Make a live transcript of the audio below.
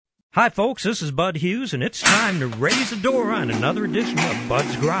Hi, folks, this is Bud Hughes, and it's time to raise the door on another edition of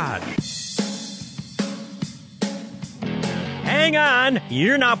Bud's Garage. Hang on!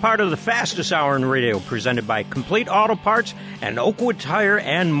 You're now part of the fastest hour in radio, presented by Complete Auto Parts and Oakwood Tire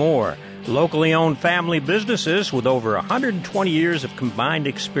and more. Locally owned family businesses with over 120 years of combined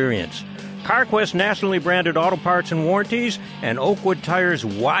experience. CarQuest nationally branded auto parts and warranties, and Oakwood Tire's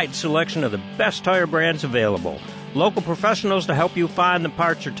wide selection of the best tire brands available. Local professionals to help you find the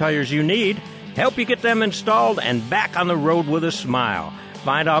parts or tires you need, help you get them installed and back on the road with a smile.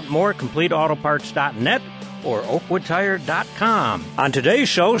 Find out more at CompleteAutoParts.net or OakwoodTire.com. On today's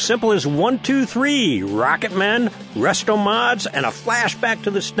show, simple as 1, 2, 3, Rocket Men, Resto Mods, and a flashback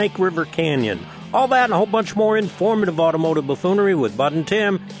to the Snake River Canyon. All that and a whole bunch more informative automotive buffoonery with Bud and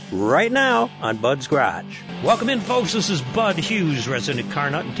Tim right now on Bud's Garage. Welcome in, folks. This is Bud Hughes, resident car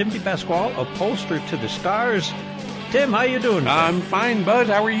nut, and Timothy Pasquale, upholsterer to the stars. Tim, how you doing today? I'm fine, Bud.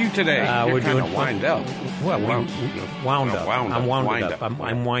 How are you today? We're doing kind of wind up. Well, wound up. I'm wound up.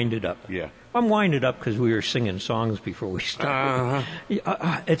 I'm winded up. Yeah. I'm winded up because we were singing songs before we started.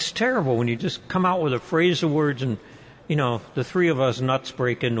 It's terrible when you just come out with a phrase of words and, you know, the three of us nuts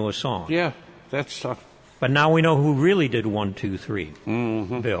break into a song. Yeah, that's tough. But now we know who really did 1, 2, 3.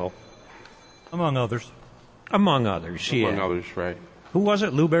 Mm-hmm. Bill. Among others. Among others, yeah. Among others, right. Who was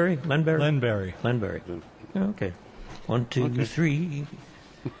it? Lou Berry? Len Berry? Len Berry. Okay. 1, 2, 3.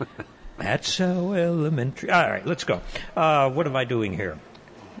 That's so elementary. All right, let's go. What am I doing here?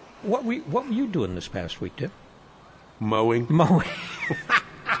 What were you doing this past week, Tim? Mowing. Mowing.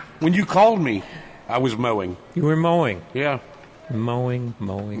 When you called me, I was mowing. You were mowing. Yeah. Mowing.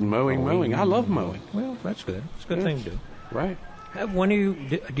 I love mowing. Well, that's good. It's a good thing to do. Right. When do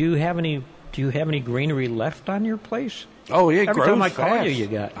you have any greenery left on your place? Oh, yeah, it Every grows time I fast. call you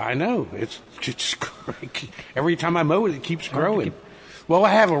got. I know. It's every time I mow it, it keeps growing. Well, I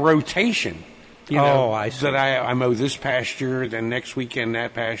have a rotation. You know, I see. That I mow this pasture, then next weekend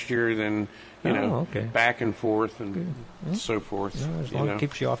that pasture, then, back and forth and so forth. As long as it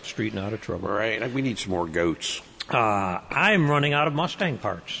keeps you off the street and out of trouble. Right. We need some more goats. I'm running out of Mustang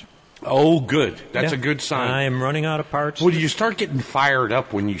parts. Oh, good. That's a good sign. I'm running out of parts. Well, do you start getting fired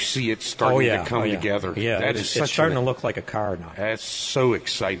up when you see it starting to come together? Yeah, it's starting to look like a car now. That's so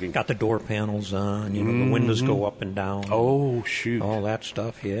exciting. Got the door panels on, the windows go up and down. Oh, shoot. All that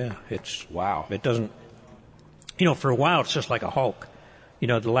stuff, yeah. Wow. It doesn't, for a while it's just like a Hulk.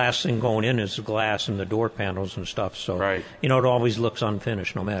 The last thing going in is the glass and the door panels and stuff. So, right. It always looks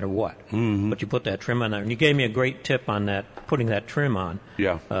unfinished no matter what. Mm-hmm. But you put that trim on there. And you gave me a great tip on that, putting that trim on.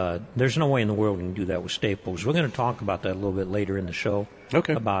 Yeah. There's no way in the world we can do that with staples. We're going to talk about that a little bit later in the show.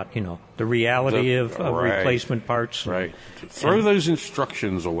 Okay. About, the reality of replacement parts. Right. Throw those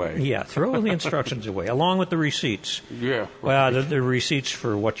instructions away. Yeah, throw the instructions away, along with the receipts. Yeah. Right. Well, the receipts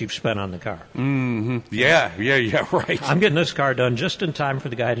for what you've spent on the car. Mm-hmm. Yeah, right. I'm getting this car done just in time for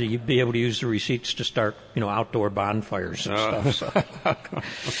the guy to be able to use the receipts to start, outdoor bonfires and stuff.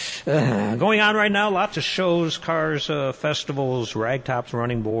 So. Going on right now, lots of shows, cars, festivals, ragtops,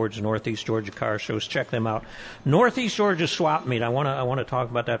 running boards, Northeast Georgia car shows. Check them out. Northeast Georgia Swap Meet. I want to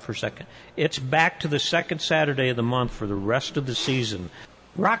talk about that for a second. It's back to the second Saturday of the month for the rest of the season.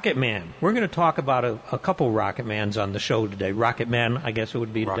 Rocket Man. We're going to talk about a couple Rocket Mans on the show today. Rocket Man, I guess it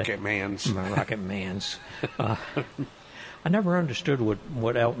would be today. Rocket Mans. Rocket Mans. I never understood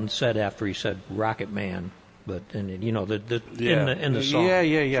what Elton said after he said Rocket Man, but in the song. Yeah.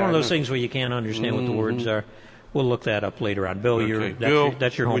 It's one of those things where you can't understand what the words are. We'll look that up later on. Bill,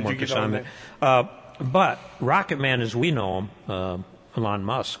 that's your homework assignment. But Rocket Man, as we know him, Elon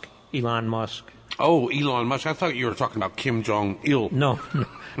Musk. Oh, Elon Musk. I thought you were talking about Kim Jong-il. No,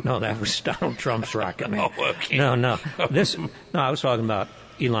 that was Donald Trump's Rocket Man. Oh, okay. No. I was talking about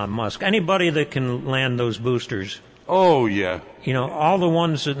Elon Musk. Anybody that can land those boosters. Oh, yeah. All the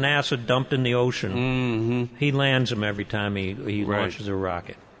ones that NASA dumped in the ocean, he lands them every time he launches a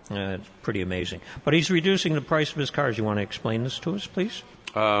rocket. It's pretty amazing. But he's reducing the price of his cars. You want to explain this to us, please?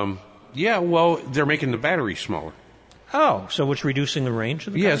 Yeah, well, they're making the battery smaller. Oh, so it's reducing the range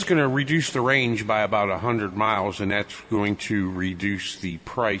of the cars? Yeah, it's going to reduce the range by about 100 miles, and that's going to reduce the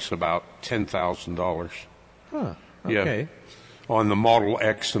price about $10,000. Huh, okay. Yeah, on the Model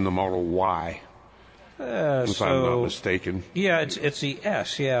X and the Model Y, if I'm not mistaken. Yeah, it's the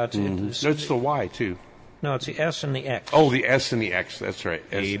S, yeah. It's the Y, too. No, it's the S and the X. Oh, the S and the X, that's right.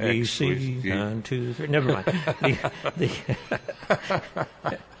 A, B, C, 1, 2, 3. Never mind.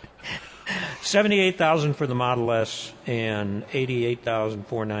 $78,000 for the Model S and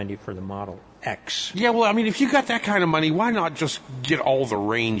 $88,490 for the Model X. Yeah, well, I mean, if you got that kind of money, why not just get all the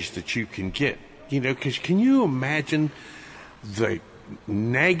range that you can get? Because can you imagine the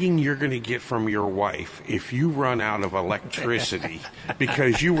nagging you're going to get from your wife if you run out of electricity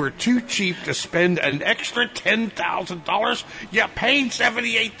because you were too cheap to spend an extra $10,000. You paid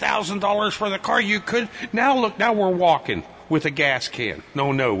 $78,000 for the car. You could now we're walking with a gas can.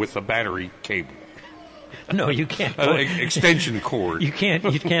 No, with a battery cable. No, you can't. Extension cord. You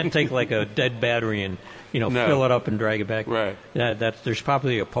can't take like a dead battery and fill it up and drag it back. Right. There's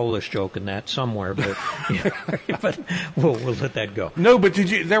probably a Polish joke in that somewhere, but but we'll let that go. No, but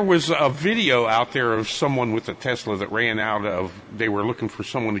there was a video out there of someone with a Tesla that ran out of. They were looking for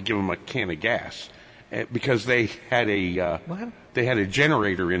someone to give them a can of gas because they had a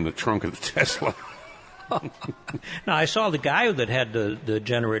generator in the trunk of the Tesla. Now I saw the guy that had the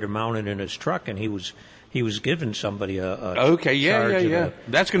generator mounted in his truck, and he was giving somebody a okay, yeah.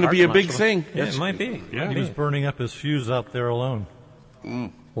 That's going to be a big thing. Yeah, it might be. Yeah. He was burning up his fuse out there alone.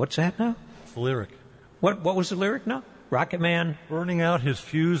 What's that now? It's the lyric. What was the lyric now? Rocket Man? Burning out his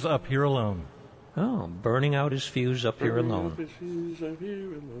fuse up here alone. Oh, burning out his fuse up here alone.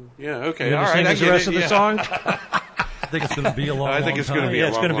 Yeah, okay, all right. The rest of the song? I think it's going to be a long, I think it's going to be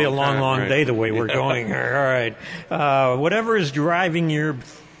it's going to be a long day the way we're going here. All right. Whatever is driving your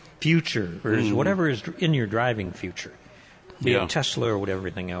future, or whatever is in your driving future, be it Tesla or whatever,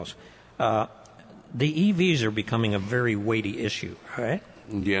 everything else, the EVs are becoming a very weighty issue, right?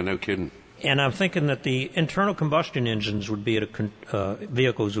 Yeah, no kidding. And I'm thinking that the internal combustion engines would be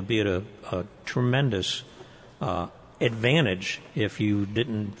vehicles would be at a tremendous advantage if you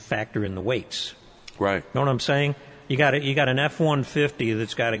didn't factor in the weights. Right. Know what I'm saying? You got an F-150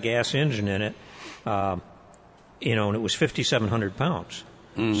 that's got a gas engine in it, and it was 5,700 pounds.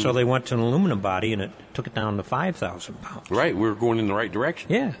 Mm-hmm. So they went to an aluminum body, and it took it down to 5,000 pounds. Right, we're going in the right direction.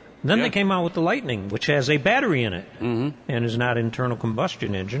 Yeah. Then they came out with the Lightning, which has a battery in it, and is not an internal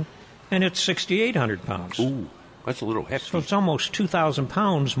combustion engine, and it's 6,800 pounds. Ooh, that's a little hefty. So it's almost 2,000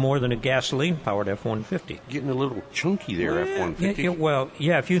 pounds more than a gasoline-powered F-150. Getting a little chunky there, F-150.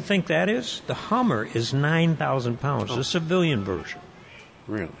 Yeah, if you think that is, the Hummer is 9,000 pounds, the civilian version.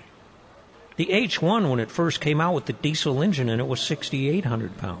 Really? The H-1, when it first came out with the diesel engine in it, was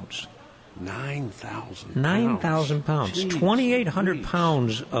 6,800 pounds. 9,000 9,000 pounds. 2,800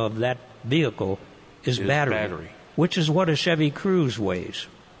 pounds of that vehicle is battery, which is what a Chevy Cruze weighs.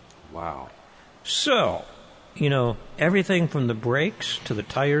 Wow. So, everything from the brakes to the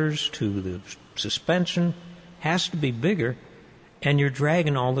tires to the suspension has to be bigger, and you're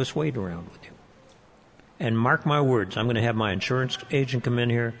dragging all this weight around with you. And mark my words, I'm going to have my insurance agent come in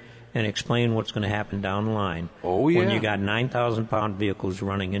here and explain what's going to happen down the line when you got 9,000-pound vehicles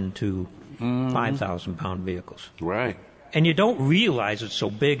running into 5,000-pound vehicles. Right. And you don't realize it's so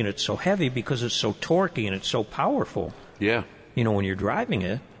big and it's so heavy because it's so torquey and it's so powerful. Yeah. When you're driving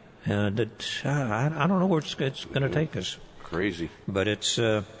it, I don't know where it's going to take us. Crazy. But it's,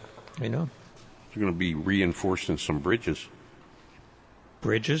 You're going to be reinforcing some bridges.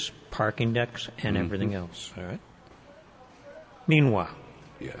 Bridges, parking decks, and everything else. All right. Meanwhile.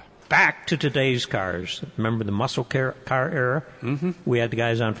 Yeah. Back to today's cars. Remember the muscle car era? Mm-hmm. We had the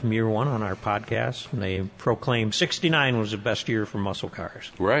guys on from year one on our podcast, and they proclaimed 69 was the best year for muscle cars.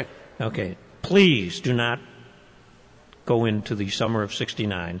 Right. Okay. Please do not go into the summer of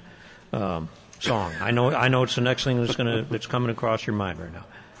 69 song. I know it's the next thing that's coming across your mind right now.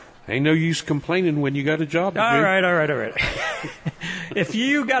 Ain't no use complaining when you got a job to do. All right. If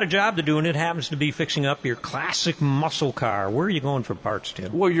you got a job to do and it happens to be fixing up your classic muscle car, where are you going for parts,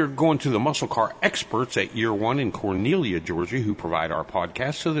 Tim? Well, you're going to the muscle car experts at Year One in Cornelia, Georgia, who provide our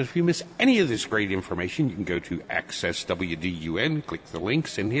podcast, so that if you miss any of this great information, you can go to Access WDUN, click the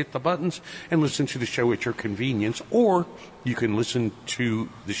links and hit the buttons and listen to the show at your convenience, or you can listen to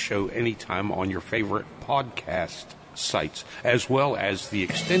the show anytime on your favorite podcast sites, as well as the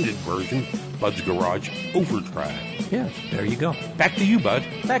extended version, Bud's Garage Overdrive. Yeah, there you go. Back to you, Bud.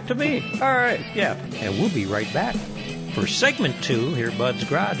 Back to me. All right, yeah. And we'll be right back for segment 2 here at Bud's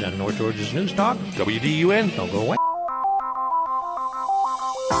Garage on North Georgia's News Talk. WDUN. Don't go away.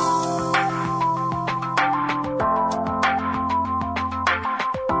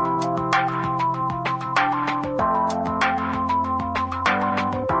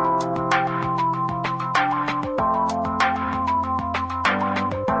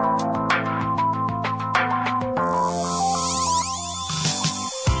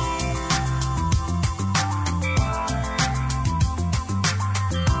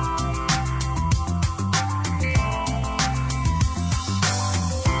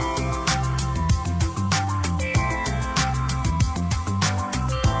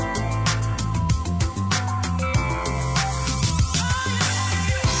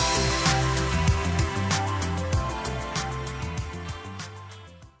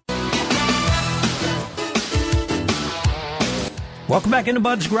 Welcome back into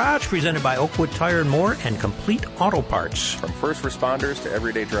Bud's Garage, presented by Oakwood Tire and More and Complete Auto Parts. From first responders to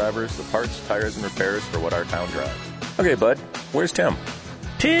everyday drivers, the parts, tires, and repairs for what our town drives. Okay, Bud, where's Tim?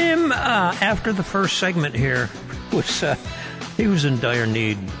 Tim, after the first segment here, he was in dire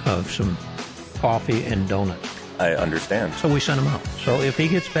need of some coffee and donuts. I understand. So we sent him out. So if he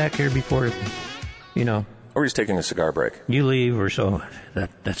gets back here before, Or he's taking a cigar break. you leave or so,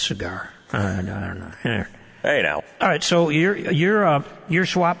 that cigar. I don't know. Hey, now. All right, so your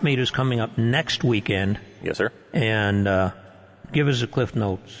swap meet is coming up next weekend, Yes, sir. and give us a Cliff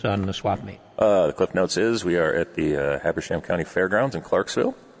Notes on the swap meet. The Cliff Notes is we are at the Habersham County Fairgrounds in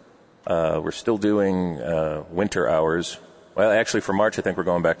Clarksville. We're still doing winter hours. Well, actually, for March, I think we're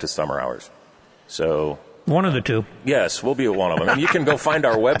going back to summer hours. So, One of the two. yes, we'll be at one of them. And you can go find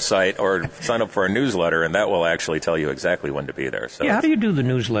our website or sign up for our newsletter, and that will actually tell you exactly when to be there. So, Yeah, how do you do the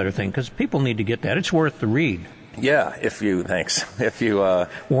newsletter thing? Because people need to get that. It's worth the read. yeah, if you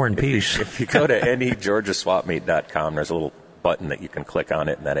War and Peace. If you go to anygeorgiaswapmeet.com, there's a little button that you can click on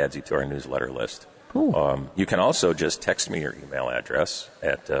it, and that adds you to our newsletter list. Cool. You can also just text me your email address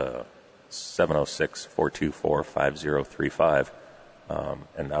at 706-424-5035,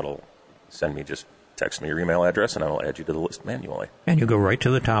 and that'll send me text me your email address, and I'll add you to the list manually. And you go right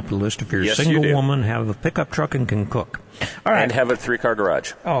to the top of the list if you're Yes, a you single do. woman, have a pickup truck, and can cook. All right. And have a 3-car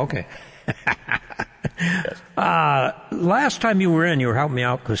garage. Oh, okay. Yes. Last time you were in, you were helping me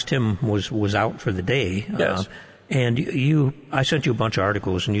out because Tim was out for the day. Yes. And I sent you a bunch of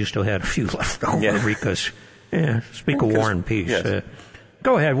articles, and you still had a few left over Yeah. because, speak of war and peace. Yes.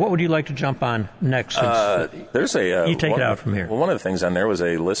 Go ahead. What would you like to jump on next? There's a You take it out from here. Well, one of the things on there was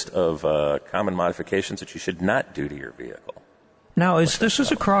a list of common modifications that you should not do to your vehicle. Now, this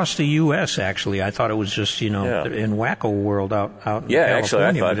is across the U.S., actually. I thought it was just, in Wacko World out in Yeah, actually,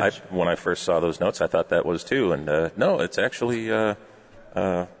 I California. thought when I first saw those notes, I thought that was too. And no, it's actually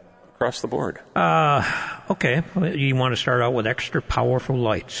across the board. Okay. Well, you want to start out with extra powerful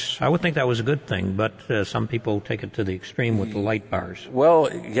lights. I would think that was a good thing, but some people take it to the extreme with the light bars. Well,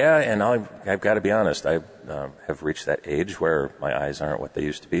 yeah, and I've got to be honest. I have reached that age where my eyes aren't what they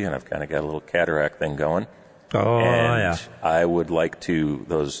used to be, and I've kind of got a little cataract thing going. Oh, And yeah. I would like to,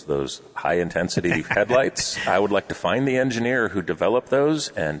 those high-intensity headlights, I would like to find the engineer who developed those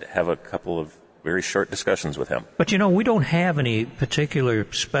and have a couple of very short discussions with him. But, we don't have any particular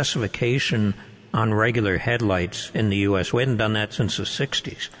specification on regular headlights in the U.S. We hadn't done that since the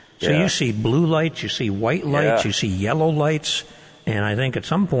 60s. So Yeah. you see blue lights, you see white lights, Yeah. you see yellow lights. And I think at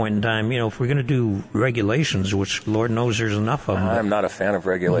some point in time, if we're going to do regulations, which Lord knows there's enough of them. I'm not a fan of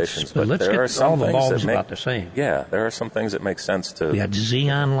regulations, Let's but there get are all some the things bulbs that make about the same. Yeah, there are some things that make sense to. We got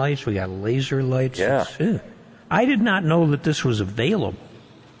xenon lights. We got laser lights. Yeah. I did not know that this was available.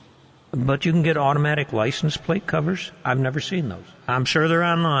 But you can get automatic license plate covers. I've never seen those. I'm sure they're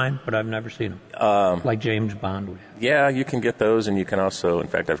online, but I've never seen them. Like James Bond would have. Yeah, you can get those, and you can also, in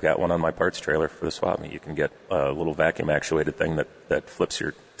fact, I've got one on my parts trailer for the swap meet. You can get a little vacuum actuated thing that flips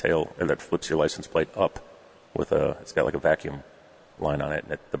your tail, or that flips your license plate up with it's got like a vacuum line on it,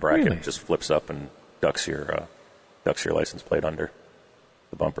 and the bracket Really? just flips up and ducks your license plate under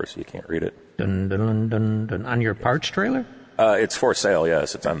the bumper so you can't read it. Dun, dun, dun, dun, dun. On your parts trailer? It's for sale,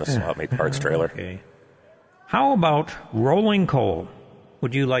 yes. It's on the swap meet parts trailer. Okay. How about rolling coal?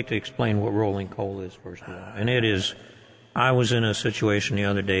 Would you like to explain what rolling coal is, first of all? And it is, I was in a situation the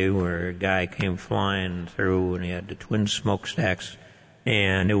other day where a guy came flying through and he had the twin smokestacks,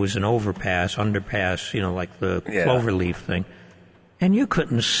 and it was an underpass, like the Yeah. cloverleaf thing. And you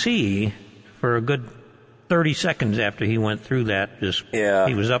couldn't see for a good 30 seconds after he went through that. Yeah.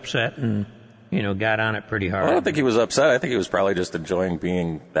 He was upset and, got on it pretty hard. I don't think he was upset. I think he was probably just enjoying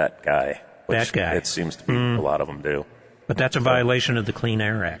being that guy. Which That guy. It seems to be a lot of them do. But that's a violation of the Clean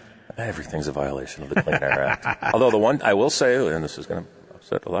Air Act. Everything's a violation of the Clean Air Act. Although the one, I will say, and this is going to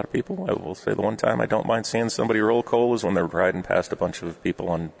upset a lot of people, I will say the one time I don't mind seeing somebody roll coal is when they're riding past a bunch of people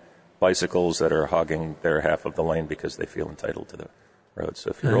on bicycles that are hogging their half of the lane because they feel entitled to the road. So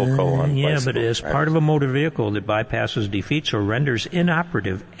if you roll coal on Yeah, but bicycles, as part of a motor vehicle that bypasses, defeats, or renders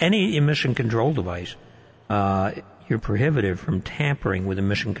inoperative any emission control device, you're prohibited from tampering with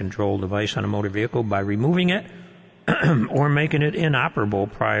emission control device on a motor vehicle by removing it or making it inoperable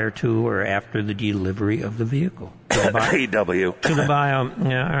prior to or after the delivery of the vehicle. AW. To the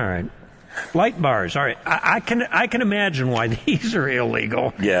yeah, all right. Light bars, all right. I can imagine why these are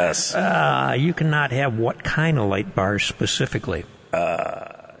illegal. Yes. You cannot have what kind of light bars specifically?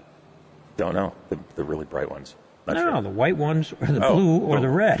 Don't know. The really bright ones. Not No, sure. the white ones, or the blue, or the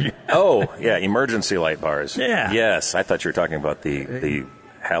red. Oh, yeah, emergency light bars. Yeah. Yes, I thought you were talking about the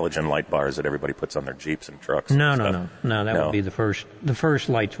halogen light bars that everybody puts on their Jeeps and trucks. No, and no, stuff. no. That would be the first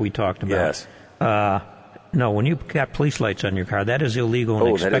lights we talked about. Yes. No, when you've got police lights on your car, that is illegal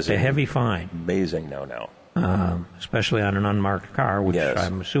and expect a heavy fine. Amazing no. Especially on an unmarked car, which Yes.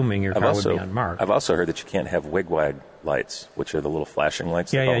 I'm assuming your car would be unmarked. I've also heard that you can't have wigwag lights, which are the little flashing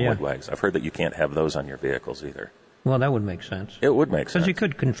lights. Yeah, they call wigwags. I've heard that you can't have those on your vehicles either. Well, that would make sense. It would make sense. Because you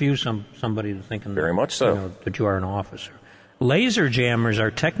could confuse somebody to thinking Very much so. that you are an officer. Laser jammers are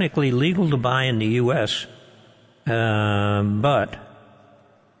technically legal to buy in the U.S., but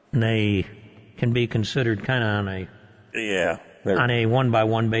they can be considered kind of on a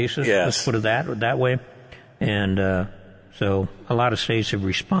one-by-one basis. Yes. Let's put it that way. And so a lot of states have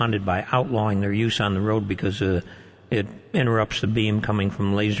responded by outlawing their use on the road because it interrupts the beam coming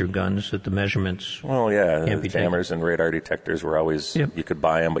from laser guns that the measurements Well, yeah, can't the be jammers and radar detectors were always, you could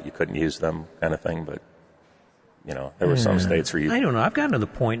buy them, but you couldn't use them kind of thing. But, there were some states where you... I don't know. I've gotten to the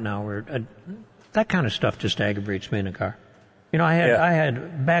point now where that kind of stuff just aggravates me in a car. I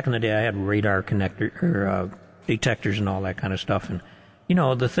had back in the day, I had radar detectors and all that kind of stuff. And,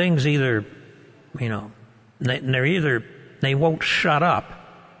 the things either, they won't shut up.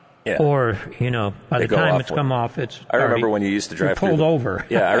 Yeah. Or, by the time it's come off, I remember when you used to drive pulled over.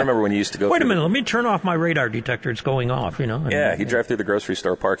 Yeah, I remember when you used to go Wait a minute, let me turn off my radar detector. It's going off, Yeah, you drive through the grocery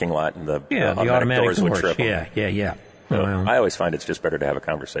store parking lot and the automatic doors would trip them. Yeah. So I always find it's just better to have a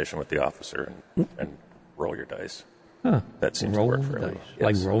conversation with the officer and roll your dice. Huh. That seems to work for everyone. Yes.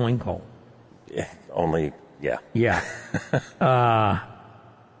 Like rolling coal. Yeah, only, yeah. Yeah.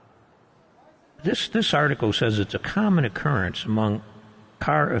 This article says it's a common occurrence among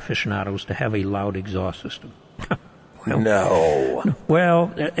car aficionados to have a loud exhaust system. No.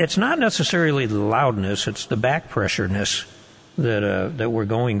 Well, it's not necessarily the loudness; it's the back pressureness that we're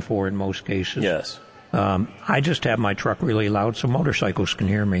going for in most cases. Yes. I just have my truck really loud so motorcycles can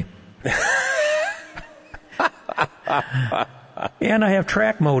hear me. And I have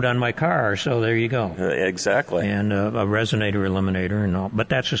track mode on my car, so there you go. Exactly. And a resonator eliminator and all, but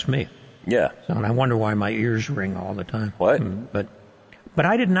that's just me. Yeah. So, and I wonder why my ears ring all the time. What? But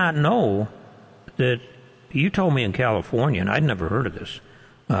I did not know that you told me in California, and I'd never heard of this,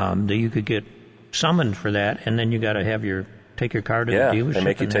 that you could get summoned for that, and then you got to take your car to the dealership. Yeah, they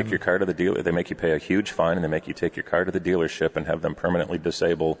make you take your car to the dealer. They make you pay a huge fine, and they make you take your car to the dealership and have them permanently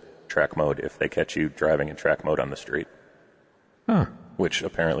disable track mode if they catch you driving in track mode on the street. Huh. Which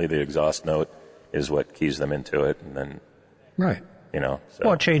apparently the exhaust note is what keys them into it, and then right. So.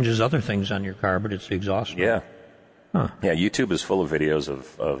 Well, it changes other things on your car, but it's the exhaust note. Yeah. Huh. Yeah, YouTube is full of videos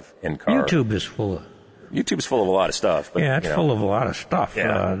of in-car. YouTube is full of a lot of stuff. But, it's full of a lot of stuff.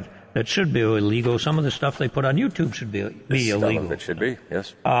 Yeah. That should be illegal. Some of the stuff they put on YouTube should be illegal. Some of it should be,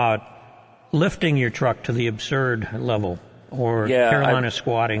 yes. Lifting your truck to the absurd level, or Carolina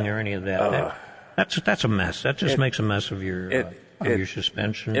squatting, or any of that. That's a mess. That just makes a mess of your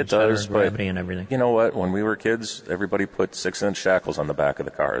suspension, it center does, of gravity, and everything. You know what? When we were kids, everybody put 6-inch shackles on the back of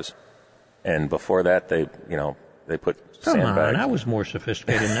the cars, and before that, they put sandbags. Come on, I was more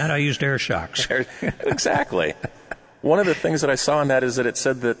sophisticated than that. I used air shocks. Exactly. One of the things that I saw in that is that it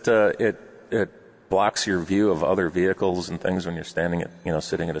said that it blocks your view of other vehicles and things when you're sitting at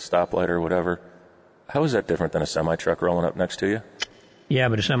a stoplight or whatever. How is that different than a semi-truck rolling up next to you? Yeah,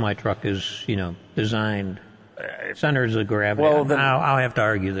 but a semi-truck is, designed centers of gravity. Well, then, I'll have to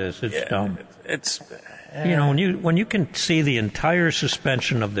argue this. It's dumb. It's when you can see the entire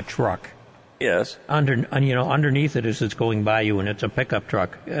suspension of the truck. Yes. Underneath it as it's going by you, and it's a pickup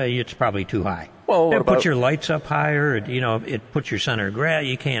truck. It's probably too high. Well, it puts your lights up higher. It puts your center of gravity.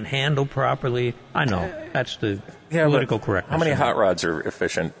 You can't handle properly. I know that's the political correctness. How many hot rods are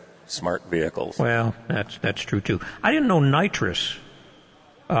efficient, smart vehicles? Well, that's true too. I didn't know nitrous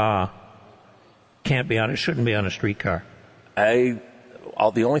shouldn't be on a streetcar. The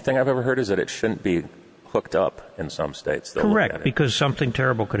only thing I've ever heard is that it shouldn't be hooked up in some states. Correct, because something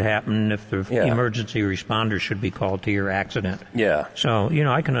terrible could happen if the emergency responders should be called to your accident. Yeah. So,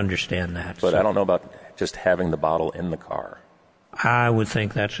 I can understand that. But I don't know about just having the bottle in the car. I would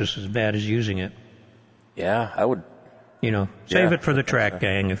think that's just as bad as using it. Yeah, I would. Save it for the track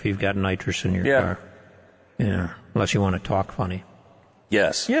gang if you've got nitrous in your car. Yeah, unless you want to talk funny.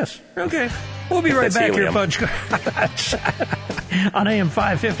 Yes. Yes. Okay. We'll be right back here, Fudge. On AM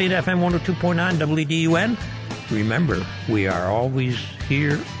 550 and FM 102.9 WDUN. Remember, we are always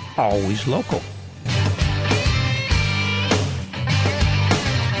here, always local.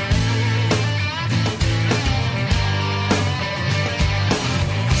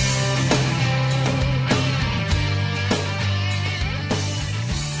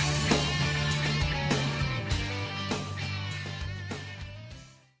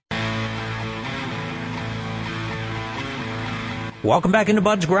 Welcome back into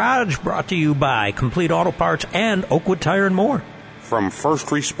Bud's Garage, brought to you by Complete Auto Parts and Oakwood Tire and More. From first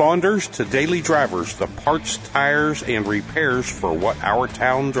responders to daily drivers, the parts, tires, and repairs for what our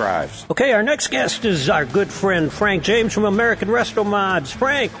town drives. Okay, our next guest is our good friend Frank James from American Resto Mods.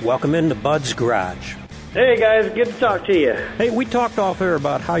 Frank, welcome into Bud's Garage. Hey guys, good to talk to you. Hey, we talked off air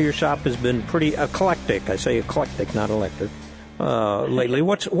about how your shop has been pretty eclectic. I say eclectic, not electric. Lately,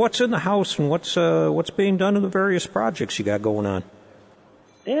 what's in the house and what's being done in the various projects you got going on?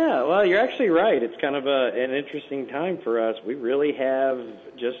 Yeah, well, you're actually right. It's kind of an interesting time for us. We really have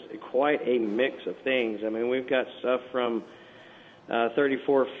just quite a mix of things. I mean, we've got stuff from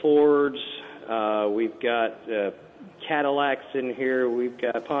 34 Fords. We've got Cadillacs in here. We've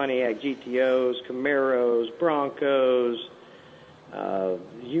got Pontiac GTOs, Camaros, Broncos.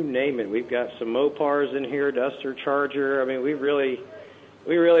 You name it. We've got some Mopars in here, Duster, Charger. I mean, we really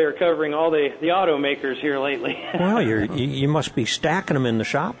are covering all the automakers here lately. Well, you must be stacking them in the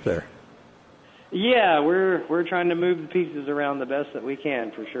shop there. Yeah, we're trying to move the pieces around the best that we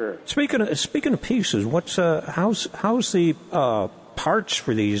can, for sure. Speaking of pieces, how's the parts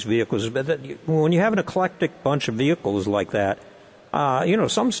for these vehicles? When you have an eclectic bunch of vehicles like that,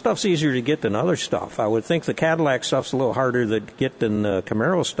 some stuff's easier to get than other stuff. I would think the Cadillac stuff's a little harder to get than the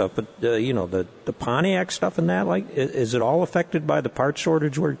Camaro stuff, but the Pontiac stuff and that, is it all affected by the parts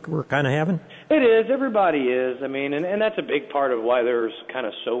shortage we're kind of having? It is. Everybody is. I mean, and that's a big part of why there's kind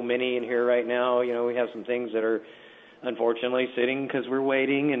of so many in here right now. We have some things that are unfortunately sitting because we're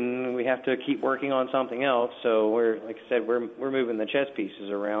waiting, and we have to keep working on something else. So like I said, we're moving the chess pieces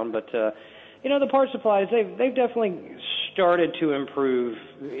around, but. The parts supplies, they've definitely started to improve.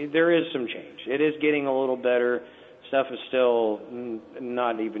 There is some change. It is getting a little better. Stuff is still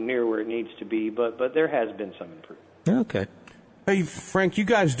not even near where it needs to be, but there has been some improvement. Okay. Hey, Frank, you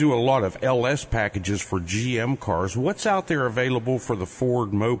guys do a lot of LS packages for GM cars. What's out there available for the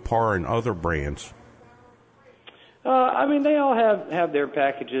Ford, Mopar, and other brands? They all have their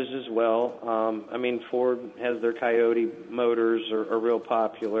packages as well. Ford has their Coyote motors are real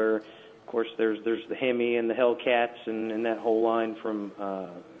popular. Of course, there's the Hemi and the Hellcats and that whole line from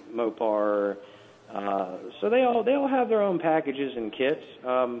Mopar. So they all have their own packages and kits.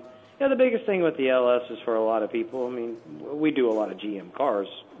 The biggest thing with the LS is for a lot of people. We do a lot of GM cars,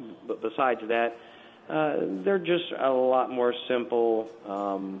 but besides that, they're just a lot more simple.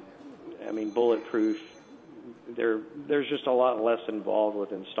 Bulletproof. There's just a lot less involved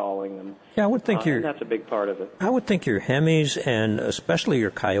with installing them. Yeah, I would think and that's a big part of it. I would think your Hemis and especially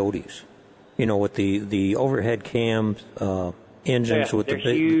your Coyotes, with the overhead cam engines with the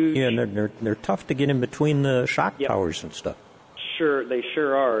big, huge. Yeah, they're tough to get in between the shock towers and stuff. Sure, they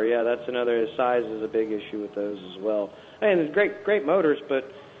sure are. Yeah, that's another. Size is a big issue with those as well. And great motors,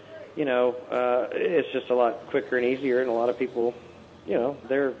 but it's just a lot quicker and easier, and a lot of people.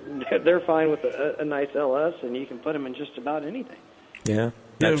 They're fine with a nice LS, and you can put them in just about anything. Yeah,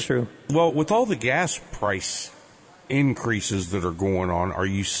 that's true. Well, with all the gas price increases that are going on, are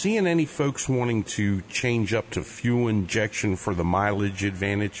you seeing any folks wanting to change up to fuel injection for the mileage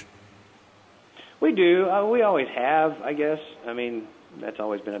advantage? We do. We always have, I guess. That's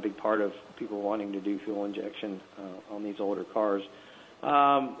always been a big part of people wanting to do fuel injection on these older cars.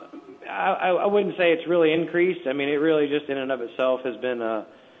 I wouldn't say it's really increased. It really just in and of itself has been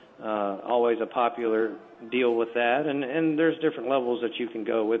always a popular deal with that, and there's different levels that you can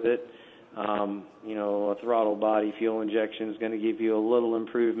go with it. A throttle body fuel injection is going to give you a little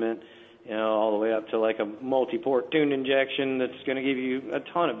improvement, all the way up to like a multi-port tuned injection that's going to give you a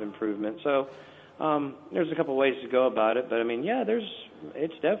ton of improvement. So there's a couple ways to go about it, but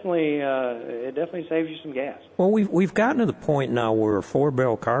it's definitely it definitely saves you some gas. Well, we've gotten to the point now where a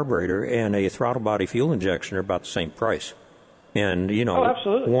 4-barrel carburetor and a throttle body fuel injection are about the same price, and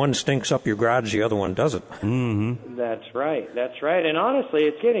absolutely. One stinks up your garage, the other one doesn't. Mm-hmm. That's right. And honestly,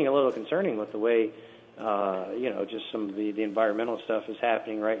 it's getting a little concerning with the way just some of the environmental stuff is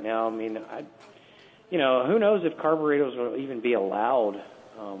happening right now. Who knows if carburetors will even be allowed.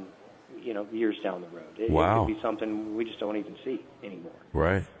 Years down the road. It could be something we just don't even see anymore.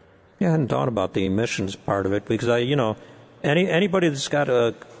 Right. Yeah, I hadn't thought about the emissions part of it because anybody that's got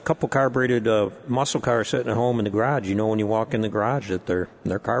a couple carbureted muscle cars sitting at home in the garage, when you walk in the garage that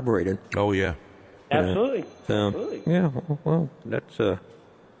they're carbureted. Oh yeah. Absolutely. Absolutely. Yeah. Well,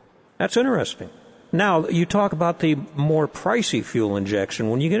 that's interesting. Now you talk about the more pricey fuel injection.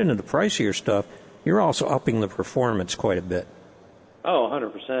 When you get into the pricier stuff, you're also upping the performance quite a bit. Oh,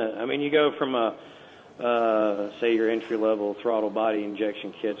 100%. You go from say your entry-level throttle body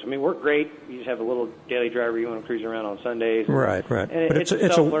injection kits. Work great. You just have a little daily driver you want to cruise around on Sundays. Right. And it's a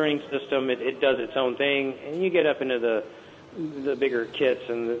self-learning system. It does its own thing. And you get up into the the bigger kits,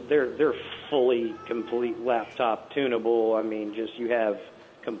 and they're fully complete laptop tunable. I mean, just you have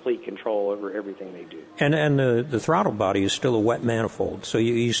complete control over everything they do. And the throttle body is still a wet manifold, so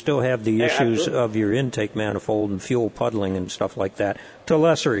you still have the issues of your intake manifold and fuel puddling and stuff like that to a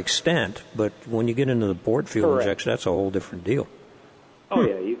lesser extent. But when you get into the port fuel injection, that's a whole different deal. Oh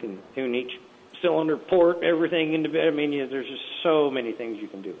yeah, you can tune each cylinder, port, everything into. I mean, there's just so many things you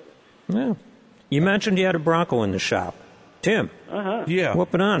can do with it. Yeah. You mentioned you had a Bronco in the shop. Tim, yeah,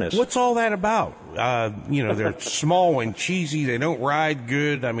 whooping on us. What's all that about? They're small and cheesy. They don't ride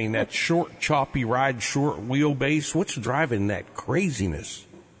good. I mean, that short, choppy ride, short wheelbase. What's driving that craziness?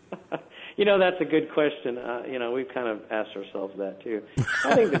 That's a good question. We've kind of asked ourselves that too.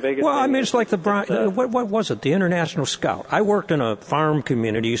 I think the biggest. Well, thing I mean, it's like what was it? The International Scout. I worked in a farm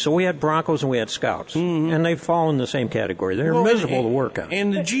community, so we had Broncos and we had Scouts, and they fall in the same category. They're miserable to work on.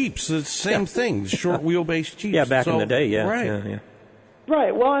 And the Jeeps, the same thing, short wheelbase Jeeps. Yeah, back in the day, yeah. Right. Yeah.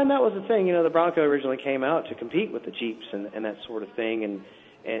 Right. Well, and that was the thing. The Bronco originally came out to compete with the Jeeps and that sort of thing, and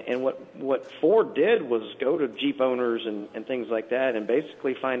what Ford did was go to Jeep owners and things like that and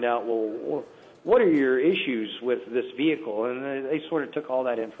basically find out, well, what are your issues with this vehicle? And they sort of took all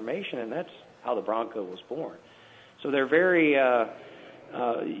that information, and that's how the Bronco was born. So they're very,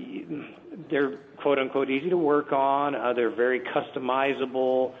 they're quote-unquote easy to work on. They're very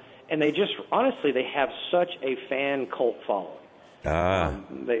customizable, and they just, honestly, they have such a fan cult following.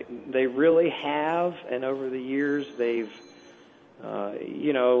 They really have, and over the years they've,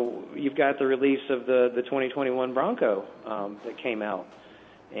 you've got the release of the 2021 Bronco that came out,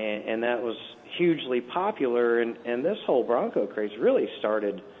 and that was hugely popular. And this whole Bronco craze really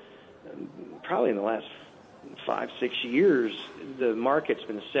started probably in the last 5-6 years. The market's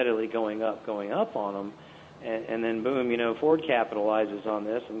been steadily going up on them, and then boom, Ford capitalizes on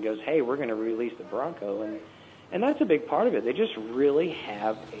this and goes, hey, we're going to release the Bronco, and that's a big part of it. They just really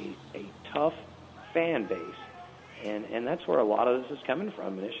have a tough fan base. And that's where a lot of this is coming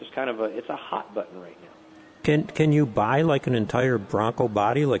from, and it's just kind of it's a hot button right now. Can you buy like an entire Bronco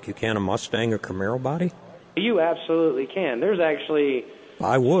body like you can a Mustang or Camaro body? You absolutely can. There's actually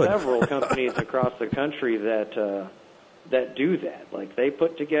several companies across the country that do that. Like they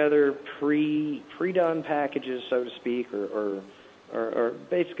put together pre-done packages, so to speak, or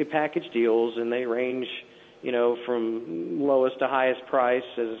basically package deals, and they range from lowest to highest price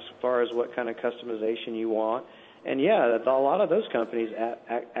as far as what kind of customization you want. And yeah, a lot of those companies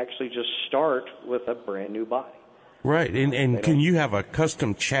actually just start with a brand new body. Right, and can you have a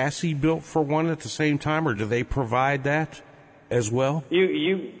custom chassis built for one at the same time, or do they provide that as well?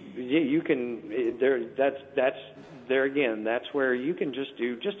 You can. That's where you can just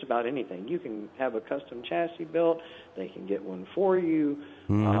do just about anything. You can have a custom chassis built. They can get one for you.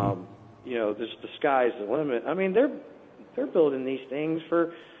 Mm-hmm. The sky's the limit. I mean, they're building these things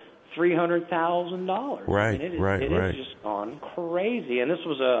for $300,000. Right, I mean, right. It has just gone crazy. And this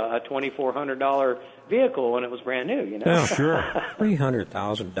was a $2,400 vehicle when it was brand new, Oh, sure.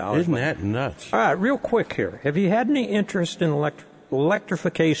 $300,000. Isn't that nuts? All right, real quick here. Have you had any interest in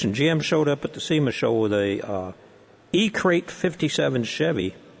electrification? GM showed up at the SEMA show with a E-Crate 57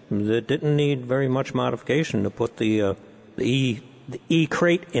 Chevy that didn't need very much modification to put the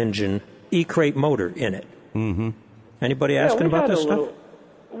E-Crate engine, E-Crate motor in it. Mm-hmm. Anybody asking about this stuff?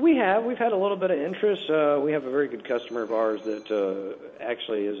 We've had a little bit of interest. We have a very good customer of ours that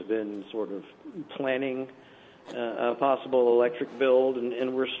actually has been sort of planning a possible electric build,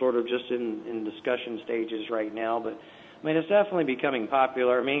 and we're sort of just in discussion stages right now. But I mean, it's definitely becoming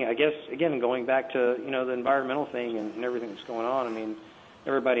popular. I mean, I guess again going back to the environmental thing and everything that's going on. I mean,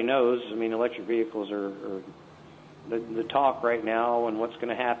 everybody knows. I mean, electric vehicles are the talk right now, and what's going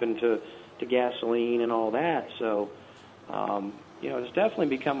to happen to gasoline and all that. So. It's definitely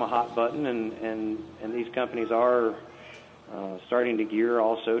become a hot button, and these companies are starting to gear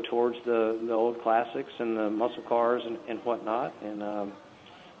also towards the old classics and the muscle cars and whatnot. And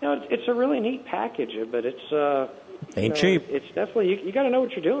it's a really neat package, but it's ain't cheap. It's definitely you got to know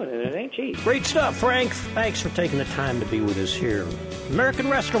what you're doing, and it ain't cheap. Great stuff, Frank. Thanks for taking the time to be with us here. American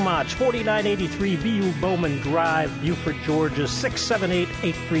Restomods, 4983 B.U. Bowman Drive, Beaufort, Georgia,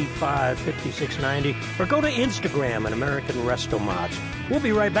 678-835-5690. Or go to Instagram at American Restomods. We'll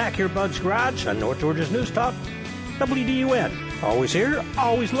be right back here, Bud's Garage, on North Georgia's News Talk, WDUN. Always here,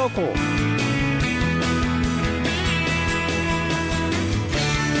 always local.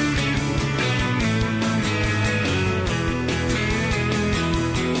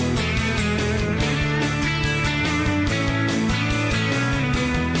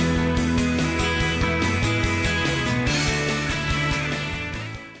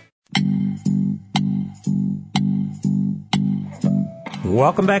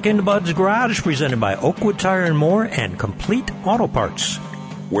 Welcome back into Bud's Garage, presented by Oakwood Tire and More and Complete Auto Parts.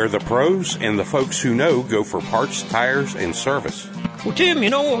 Where the pros and the folks who know go for parts, tires, and service. Well, Tim, you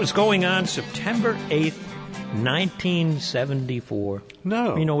know what was going on September 8th, 1974?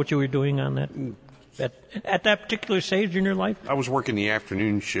 No. You know what you were doing on that? At that particular stage in your life? I was working the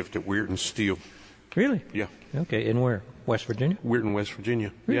afternoon shift at Weirton Steel. Really? Yeah. Okay, and where? West Virginia? Weirton, West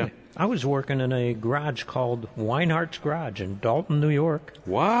Virginia. Really? Yeah. I was working in a garage called Weinhardt's Garage in Dalton, New York.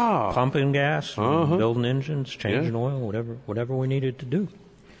 Wow. Pumping gas, building engines, changing oil, whatever we needed to do.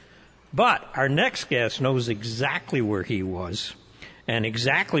 But our next guest knows exactly where he was and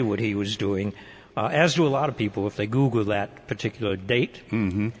exactly what he was doing, as do a lot of people if they Google that particular date.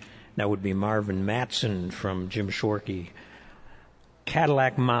 Mm-hmm. That would be Marvin Matson from Jim Shorkey,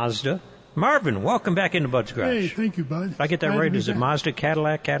 Cadillac Mazda. Marvin, welcome back into Bud's Garage. Hey, thank you, Bud. If I get that right, is it Mazda,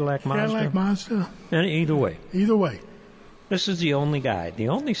 Cadillac Mazda? Cadillac Mazda. And either way. Either way. This is the only guy, the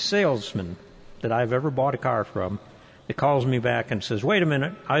only salesman that I've ever bought a car from that calls me back and says, wait a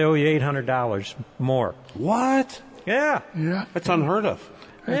minute, I owe you $800 more. What? Yeah. Yeah. That's unheard of.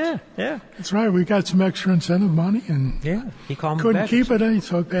 Yeah. That's right. We got some extra incentive money, and He called me couldn't back. keep it,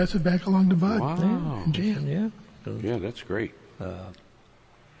 so I passed it back along to Bud. Wow. And Jan. Yeah. Yeah, that's great.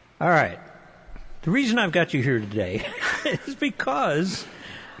 All right. The reason I've got you here today is because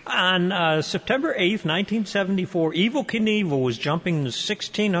on September 8th, 1974, Evel Knievel was jumping the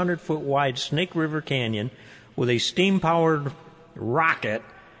 1,600-foot wide Snake River Canyon with a steam-powered rocket,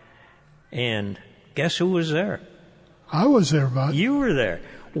 and guess who was there? I was there, Bud. You were there.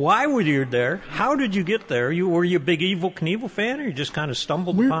 Why were you there? How did you get there? Were you a big Evel Knievel fan, or you just kind of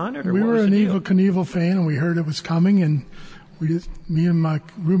stumbled upon it? Or we what were was an the deal? Evel Knievel fan, and we heard it was coming, and me and my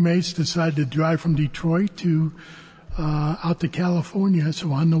roommates decided to drive from Detroit to out to California.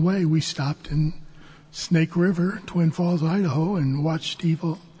 So on the way, we stopped in Snake River, Twin Falls, Idaho, and watched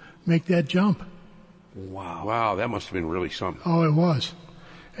Evel make that jump. Wow, that must have been really something. Oh, it was.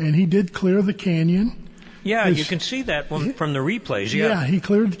 And he did clear the canyon. Yeah, you can see that from the replays. Yeah, he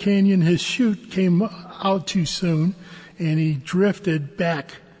cleared the canyon. His chute came out too soon, and he drifted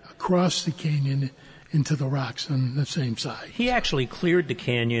back across the canyon into the rocks on the same side. He actually cleared the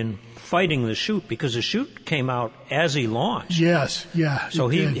canyon fighting the chute because the chute came out as he launched. Yes, yeah. So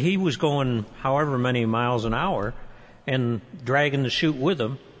he was going however many miles an hour and dragging the chute with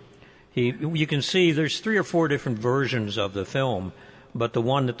him. You can see there's 3 or 4 different versions of the film, but the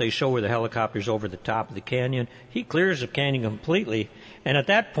one that they show where the helicopter's over the top of the canyon, he clears the canyon completely. And at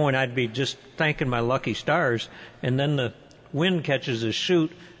that point, I'd be just thanking my lucky stars, and then the wind catches his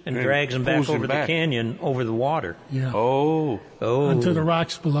chute and drags him back over the canyon, over the water. Yeah. Oh. Onto the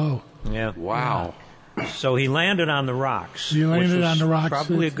rocks below. Yeah. Wow. So he landed on the rocks. He landed on the rocks.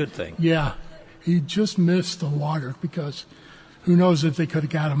 Probably a good thing. Yeah. He just missed the water because who knows if they could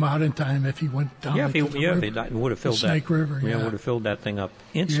have got him out in time if he went down If he would have filled Snake River. Yeah, would have filled that thing up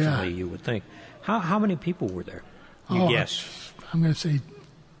instantly. Yeah. You would think. How many people were there? Yes. I'm going to say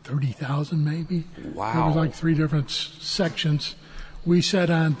 30,000 maybe. Wow. There was like 3 different sections. We sat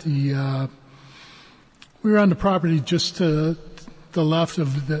on we were on the property just to the left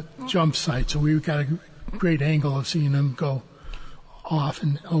of the jump site, so we got a great angle of seeing them go off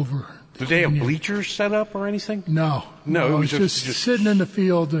and over. Did they have bleachers set up or anything? No, it was just sitting in the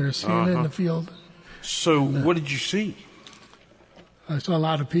field or standing in the field. So what did you see? I saw a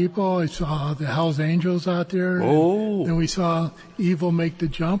lot of people. I saw the Hells Angels out there. Oh. And we saw Evel make the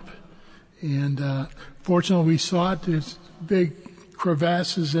jump. And fortunately, we saw it. There's big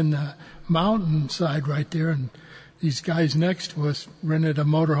crevasses in the mountainside right there. And these guys next to us rented a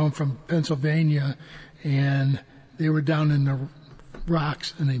motorhome from Pennsylvania. And they were down in the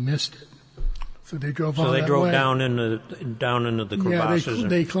rocks, and they missed it. So they drove all that way. So they drove down into the crevasses. Yeah,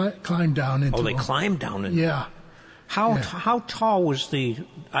 they climbed down into them. Oh, they climbed down into Yeah. How tall was the...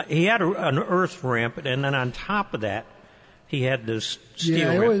 he had an earth ramp, and then on top of that, he had this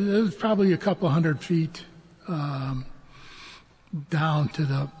steel ramp. It was probably a couple 100 feet down to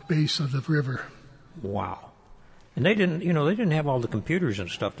the base of the river. Wow. And they didn't have all the computers and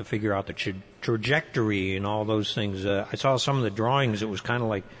stuff to figure out the trajectory and all those things. I saw some of the drawings. It was kind of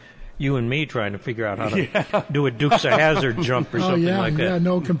like you and me trying to figure out how to do a Dukes of Hazzard jump or something like that. Yeah,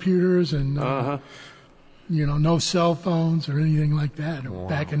 no computers and no cell phones or anything like that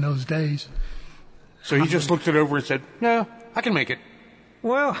back in those days. So he just looked it over and said, "No, I can make it."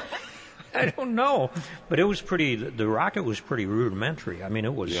 Well, I don't know, but it was the rocket was pretty rudimentary. I mean,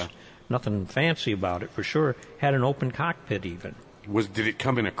 it was nothing fancy about it for sure. Had an open cockpit even. Did it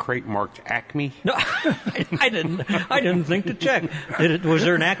come in a crate marked Acme? No, I didn't think to check. Was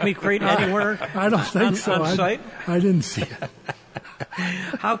there an Acme crate anywhere? I don't think so. On site? I didn't see it.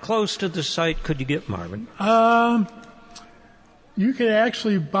 How close to the site could you get, Marvin? You could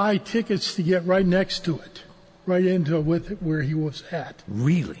actually buy tickets to get right next to it, right into where he was at.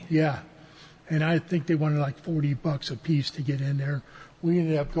 Really? Yeah. And I think they wanted like $40 a piece to get in there. We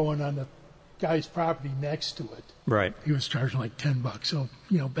ended up going on the guy's property next to it. Right. He was charging like $10. So,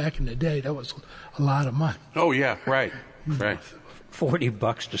 back in the day, that was a lot of money. Oh, yeah, right.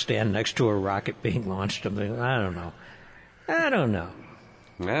 $40 to stand next to a rocket being launched. I don't know.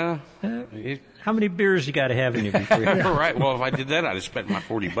 Yeah. How many beers you got to have in you before you... Right. Well, if I did that, I'd have spent my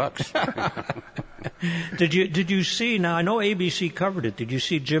 $40. Did you see, now I know ABC covered it, did you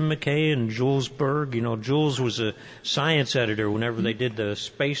see Jim McKay and Jules Berg? Jules was a science editor whenever they did the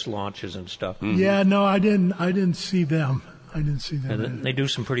space launches and stuff. Mm-hmm. Yeah, no, I didn't see them. And they do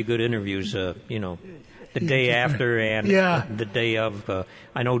some pretty good interviews, the day after and the day of.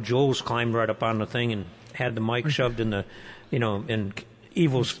 I know Jules climbed right up on the thing and had the mic shoved in the, in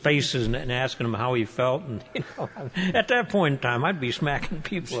Evil's faces and asking him how he felt. And at that point in time, I'd be smacking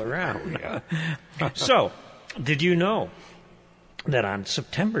people around. So, did you know that on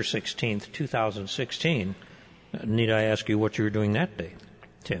September 16th, 2016, need I ask you what you were doing that day,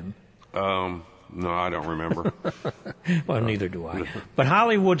 Tim? No, I don't remember. Well, neither do I. But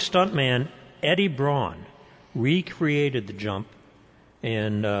Hollywood stuntman Eddie Braun recreated the jump,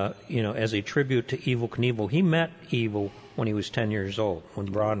 and as a tribute to Evel Knievel. He met Evel when he was 10 years old, when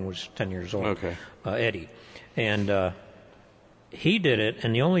Braun was 10 years old. Okay. Eddie, and he did it,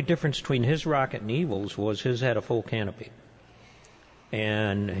 and the only difference between his rocket and Evel's was his had a full canopy,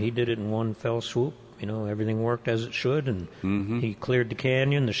 and he did it in one fell swoop. Everything worked as it should, and he cleared the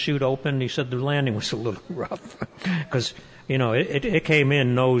canyon. The chute opened. He said the landing was a little rough because, it came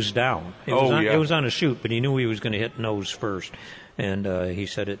in nose down. It was on a chute, but he knew he was going to hit nose first. And he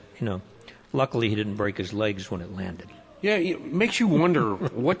said luckily he didn't break his legs when it landed. Yeah, it makes you wonder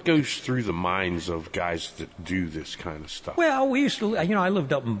what goes through the minds of guys that do this kind of stuff. Well, we used to, I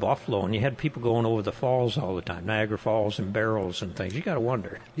lived up in Buffalo, and you had people going over the falls all the time, Niagara Falls and barrels and things. You got to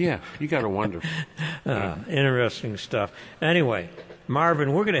wonder. Yeah, you got to wonder. Interesting stuff. Anyway,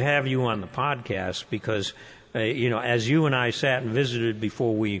 Marvin, we're going to have you on the podcast because, as you and I sat and visited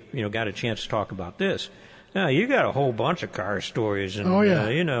before we, got a chance to talk about this. Now, you got a whole bunch of car stories, and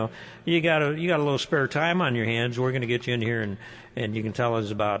you got a little spare time on your hands. We're going to get you in here, and you can tell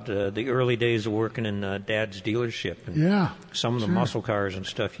us about the early days of working in Dad's dealership, and some of the muscle cars and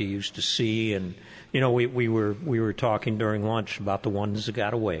stuff you used to see, and we were talking during lunch about the ones that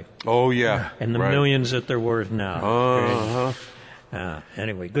got away. Oh yeah, and the millions that they're worth now.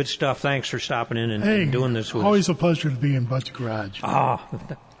 Anyway, good stuff. Thanks for stopping in and doing this with us. Always a pleasure to be in Bud's Garage.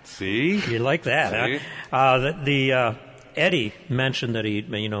 See? You like that, huh? Eddie mentioned that he,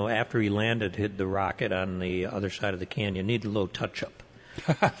 after he landed, hit the rocket on the other side of the canyon, needed a little touch-up.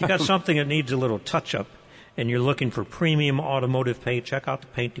 If you got something that needs a little touch-up and you're looking for premium automotive paint, check out the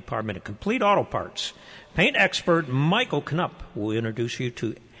paint department at Complete Auto Parts. Paint expert Michael Knupp will introduce you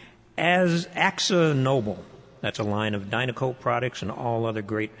to AXA Noble. That's a line of Dynacoat products and all other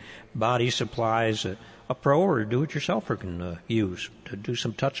great body supplies a pro or a do-it-yourselfer can use to do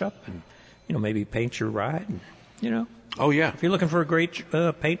some touch-up and, maybe paint your ride. And, Oh, yeah. If you're looking for a great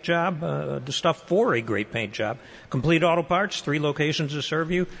paint job, the stuff for a great paint job, Complete Auto Parts, 3 locations to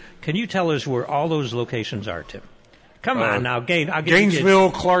serve you. Can you tell us where all those locations are, Tim? Come on now,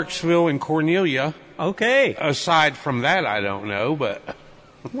 Gainesville, Clarksville, and Cornelia. Okay. Aside from that, I don't know, but...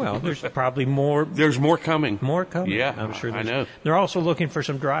 Well, there's probably more. There's more coming. More coming. Yeah, I'm sure. I know. They're also looking for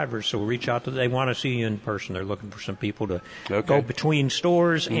some drivers, so reach out to them. They want to see you in person. They're looking for some people to go between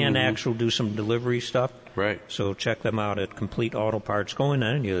stores and actually do some delivery stuff. Right. So check them out at Complete Auto Parts. Go in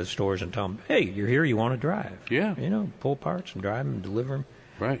any of the stores and tell them, hey, you're here, you want to drive. Yeah. Pull parts and drive them and deliver them.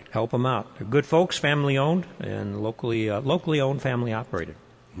 Right. Help them out. They're good folks, family owned, and locally owned, family operated.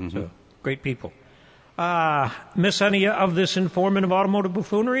 So great people. Miss any of this informative automotive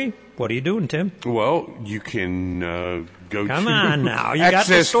buffoonery? What are you doing, Tim? Well, you can go Come to on now. You got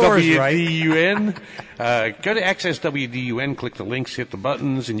the stores right. Go to Access WDUN, click the links, hit the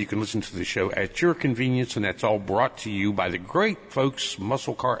buttons, and you can listen to the show at your convenience, and that's all brought to you by the great folks,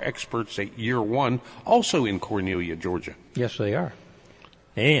 muscle car experts at Year One, also in Cornelia, Georgia. Yes, they are.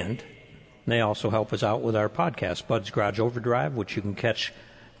 And they also help us out with our podcast, Bud's Garage Overdrive, which you can catch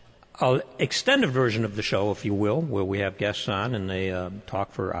an extended version of the show, if you will, where we have guests on and they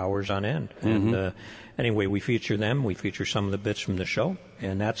talk for hours on end. And anyway, we feature them. We feature some of the bits from the show,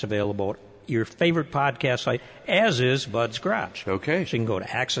 and that's available at your favorite podcast site, as is Bud's Garage. Okay. So you can go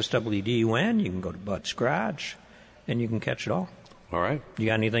to Access WDUN, you can go to Bud's Garage, and you can catch it all. All right. You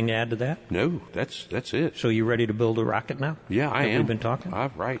got anything to add to that? No, that's it. So you ready to build a rocket now? Yeah, I am. We've been talking?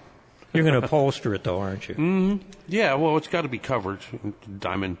 Right. You're going to upholster it, though, aren't you? Yeah, well, it's got to be covered.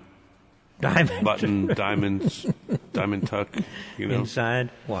 Diamond button, diamonds, diamond tuck, Inside?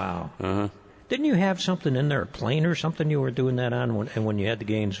 Wow. Uh-huh. Didn't you have something in there, a plane or something you were doing that on when you had the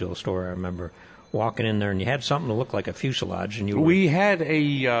Gainesville store? I remember walking in there, and you had something that looked like a fuselage. And we had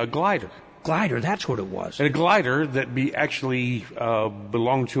a glider. Glider, that's what it was. And a glider that actually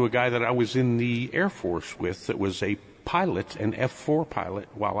belonged to a guy that I was in the Air Force with that was a pilot, an F-4 pilot,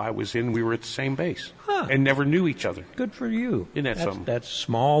 while I was we were at the same base. And never knew each other. Good for you. Isn't that something? That's a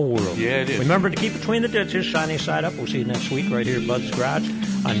small world. Yeah, it is. Remember to keep between the ditches, shiny side up. We'll see you next week right here at Bud's Garage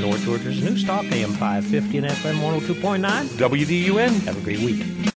on North Georgia's News Talk, AM 550 and FM 102.9. WDUN. Have a great week.